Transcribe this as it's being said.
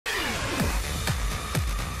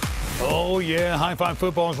Oh, yeah, High Five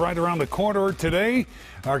football is right around the corner today.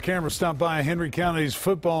 Our camera stopped by Henry County's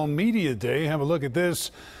Football Media Day. Have a look at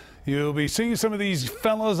this. You'll be seeing some of these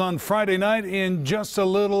fellas on Friday night in just a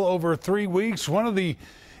little over 3 weeks. One of the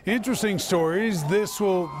interesting stories, this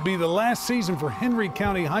will be the last season for Henry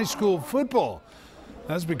County High School football.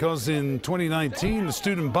 That's because in 2019, the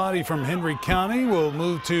student body from Henry County will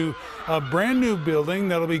move to a brand new building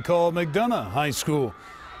that'll be called McDonough High School.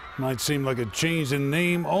 Might seem like a change in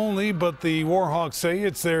name only, but the Warhawks say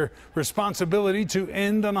it's their responsibility to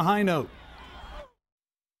end on a high note.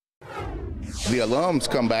 The alums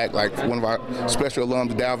come back, like one of our special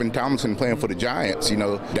alums, Dalvin Thomason, playing for the Giants. You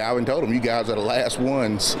know, Dalvin told them, you guys are the last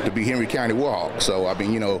ones to be Henry County Warhawks. So, I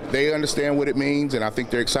mean, you know, they understand what it means, and I think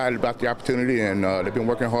they're excited about the opportunity, and they've been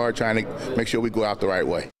working hard trying to make sure we go out the right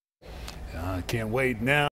way. I can't wait now.